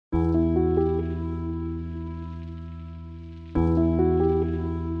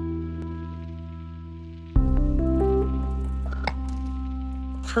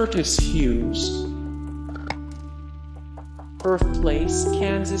Curtis Hughes. Birthplace,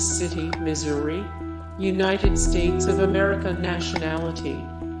 Kansas City, Missouri, United States of America. Nationality,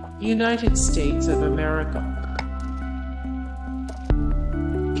 United States of America.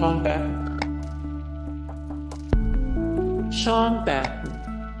 Sean Batten. Sean Batten.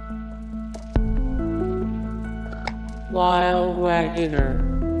 Lyle Wagner.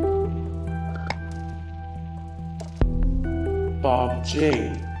 Bob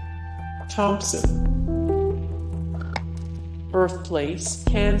J. Thompson. Birthplace,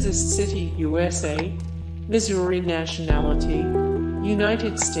 Kansas City, USA, Missouri. Nationality,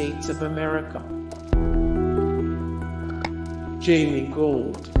 United States of America. Jamie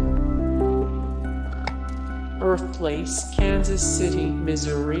Gold. Birthplace, Kansas City,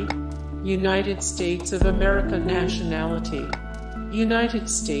 Missouri, United States of America. Nationality, United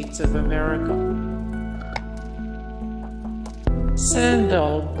States of America.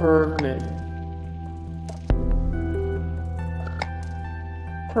 Sandal Bergman.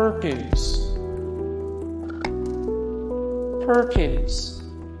 Perkins. Perkins.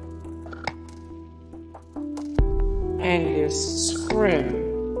 Angus Scrim.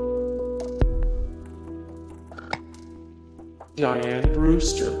 Diane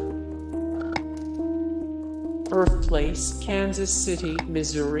Brewster. Birthplace, Kansas City,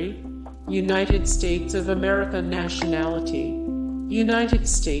 Missouri, United States of America. Nationality, United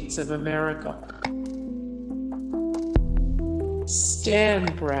States of America. Stan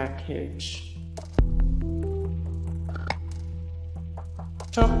Brakhage.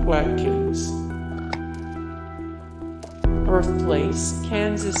 Chuck Watkins. Birthplace,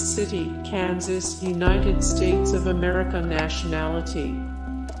 Kansas City, Kansas, United States of America. Nationality,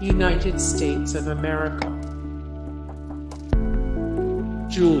 United States of America.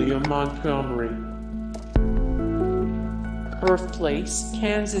 Julia Montgomery. Birthplace,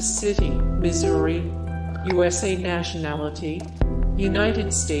 Kansas City, Missouri, USA. Nationality,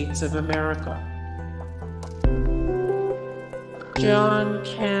 United States of America. John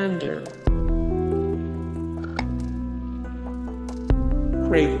Kander.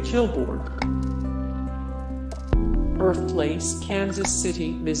 Craig Kilborn. Birthplace, Kansas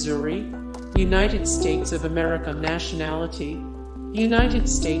City, Missouri, United States of America. Nationality, United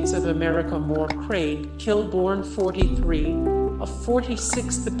States of America. More Craig Kilborn, 43, of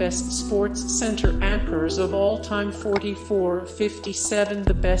 46, the best sports center anchors of all time. 44, 57,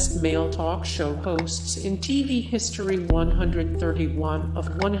 the best male talk show hosts in TV history. 131, of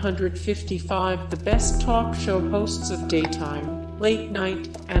 155, the best talk show hosts of daytime, late night,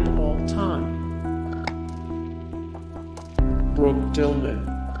 and all time. Brooke Dillman.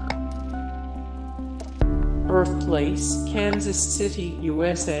 Birthplace, Kansas City,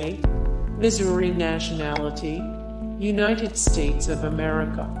 USA, Missouri. Nationality, United States of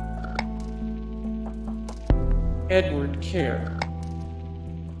America. Edward Kerr.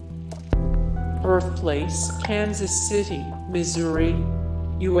 Birthplace, Kansas City, Missouri,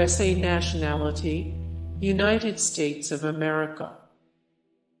 USA. Nationality, United States of America.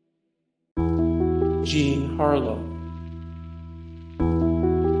 Jean Harlow.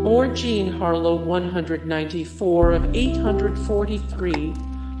 Or Jean Harlow, 194 of 843,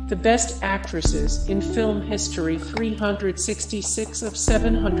 the best actresses in film history. 366 of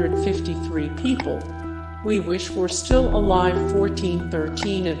 753 people we wish were still alive.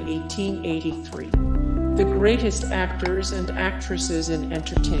 1413 of 1883, the greatest actors and actresses in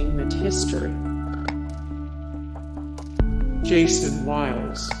entertainment history. Jason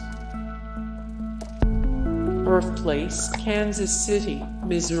Wiles. Birthplace, Kansas City,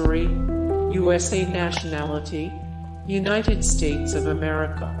 Missouri, USA. Nationality, United States of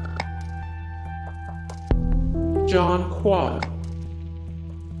America. John Quad.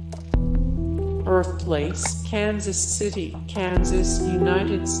 Birthplace, Kansas City, Kansas,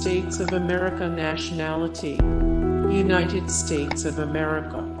 United States of America. Nationality, United States of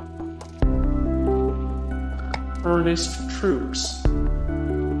America. Ernest Trooks.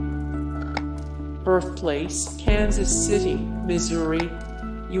 Birthplace, Kansas City, Missouri,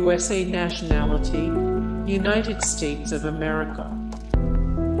 USA. Nationality, United States of America.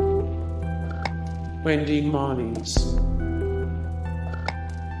 Wendy Moniz.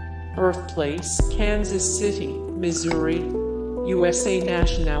 Birthplace, Kansas City, Missouri, USA.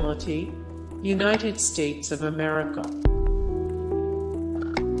 Nationality, United States of America.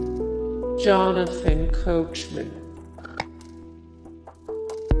 Jonathan Coachman.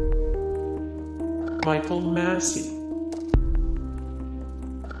 Michael Massey.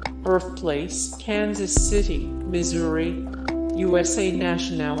 Birthplace, Kansas City, Missouri, USA.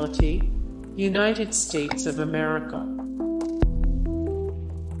 Nationality, United States of America.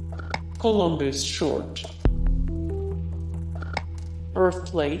 Columbus short.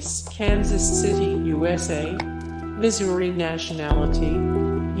 Birthplace, Kansas City, USA. Missouri nationality,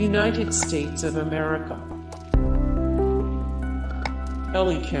 United States of America.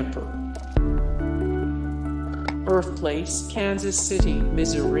 Ellie Kemper. Birthplace, Kansas City,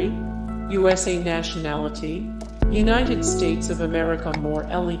 Missouri, USA nationality, United States of America. More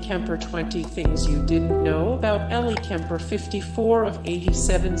Ellie Kemper. 20 things you didn't know about Ellie Kemper. 54 of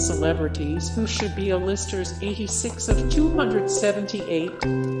 87 celebrities who should be A-listers. 86 of 278,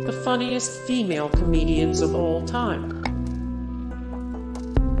 the funniest female comedians of all time.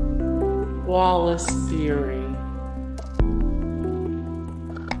 Wallace Beery.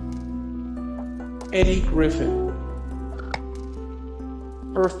 Eddie Griffin.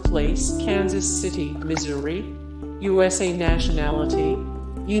 Birthplace, Kansas City, Missouri, USA nationality,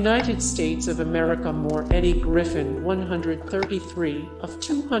 United States of America. More Eddie Griffin. 133 of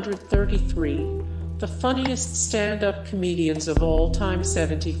 233, the funniest stand-up comedians of all time.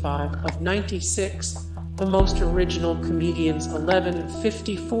 75 of 96, the most original comedians. 11 of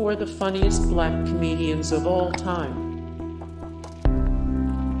 54, the funniest black comedians of all time.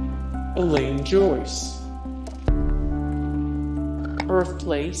 Elaine Joyce.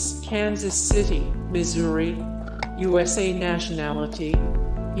 Birthplace, Kansas City, Missouri, USA nationality,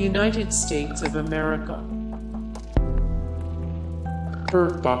 United States of America.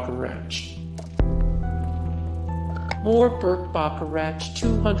 Burt Bacharach. More Burt Bacharach.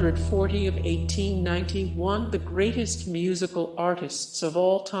 240 of 1891, the greatest musical artists of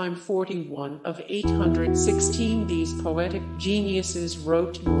all time. 41 of 816, these poetic geniuses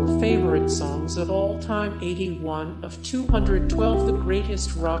wrote your favorite songs of all time. 81 of 212, the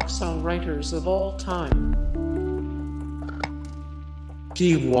greatest rock songwriters of all time.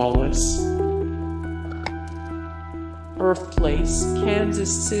 Dee Wallace. Birthplace,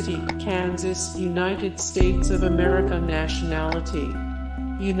 Kansas City, Kansas, United States of America nationality,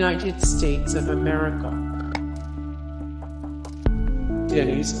 United States of America.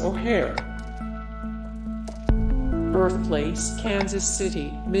 Denise O'Hare. Birthplace, Kansas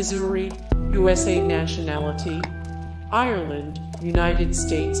City, Missouri, USA nationality, Ireland, United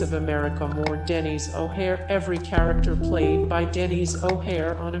States of America. More Denise O'Hare. Every character played by Denise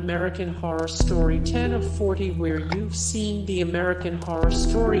O'Hare on American Horror Story. 10 of 40 where you've seen the American Horror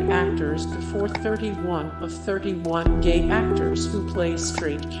Story actors before. 31 of 31 gay actors who play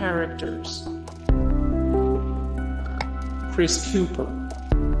straight characters. Chris Cooper.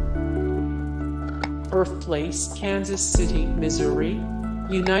 Birthplace, Kansas City, Missouri,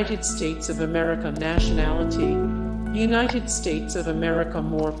 United States of America nationality, United States of America.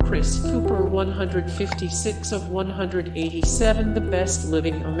 More Chris Cooper. 156 of 187, the best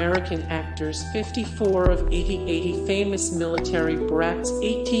living American actors. 54 of 80 famous military brats.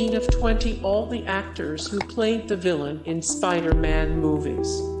 18 of 20 all the actors who played the villain in Spider-Man movies.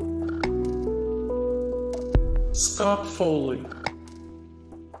 Scott Foley.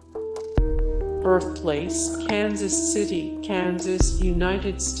 Birthplace, Kansas City, Kansas,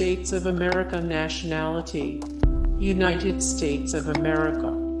 United States of America nationality, United States of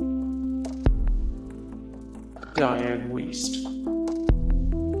America. Diane Wiest.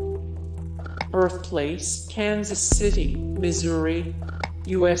 Birthplace, Kansas City, Missouri,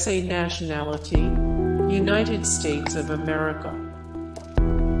 USA nationality, United States of America.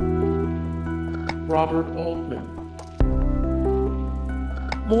 Robert Altman.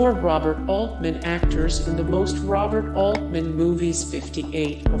 More Robert Altman actors in the most Robert Altman movies.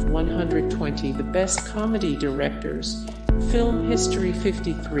 58 of 120, the best comedy directors. Film history.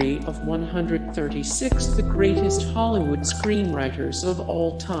 53 of 136, the greatest Hollywood screenwriters of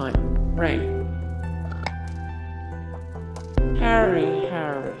all time. Rank. Harry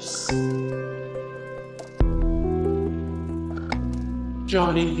Harris.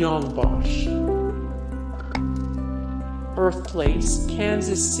 Johnny Youngbosch. Birthplace,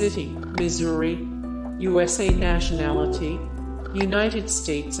 Kansas City, Missouri, USA nationality, United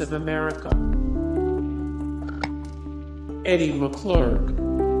States of America. Eddie McClurg.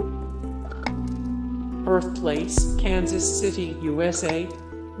 Birthplace, Kansas City, USA,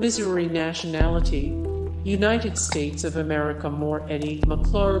 Missouri nationality, United States of America. More Eddie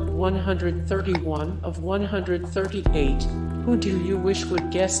McClurg. 131 of 138. Who do you wish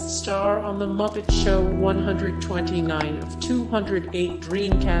would guest star on The Muppet Show? 129 of 208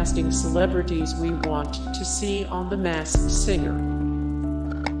 dreamcasting celebrities we want to see on The Masked Singer.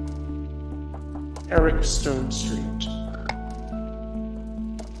 Eric Stonestreet.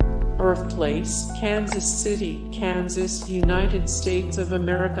 Birthplace, Kansas City, Kansas, United States of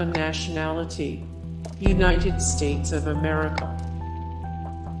America nationality, United States of America.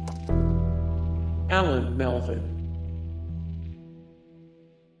 Alan Melvin.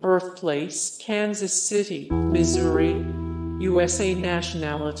 Birthplace, Kansas City, Missouri, USA.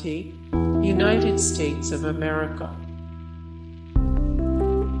 Nationality, United States of America.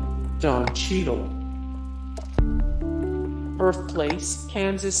 Don Cheadle. Birthplace,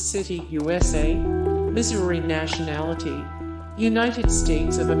 Kansas City, USA, Missouri. Nationality, United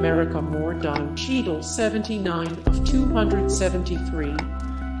States of America. More Don Cheadle, 79 of 273.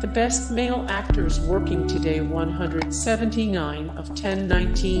 The best male actors working today, 179 of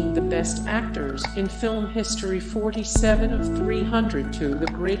 1019. The best actors in film history, 47 of 302. The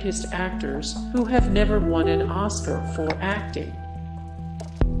greatest actors who have never won an Oscar for acting.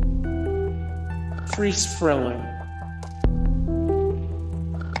 Friese Freleng.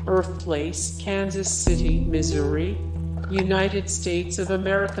 Birthplace, Kansas City, Missouri, United States of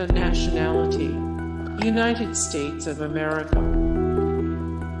America. Nationality, United States of America.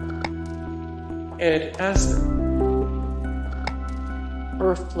 Ed Asner.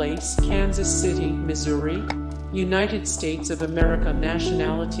 Birthplace, Kansas City, Missouri, United States of America.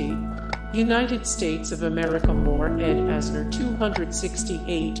 Nationality, United States of America. More Ed Asner,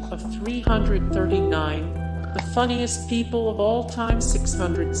 268 of 339. The funniest people of all time,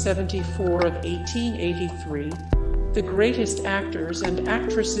 674 of 1883. The greatest actors and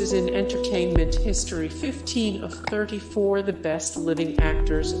actresses in entertainment history, 15 of 34. The best living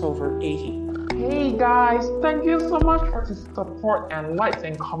actors, over 80. Hey guys, thank you so much for the support and likes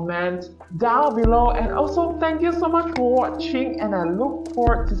and comments down below, and also thank you so much for watching, and I look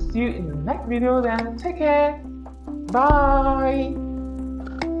forward to see you in the next video. Then take care, bye.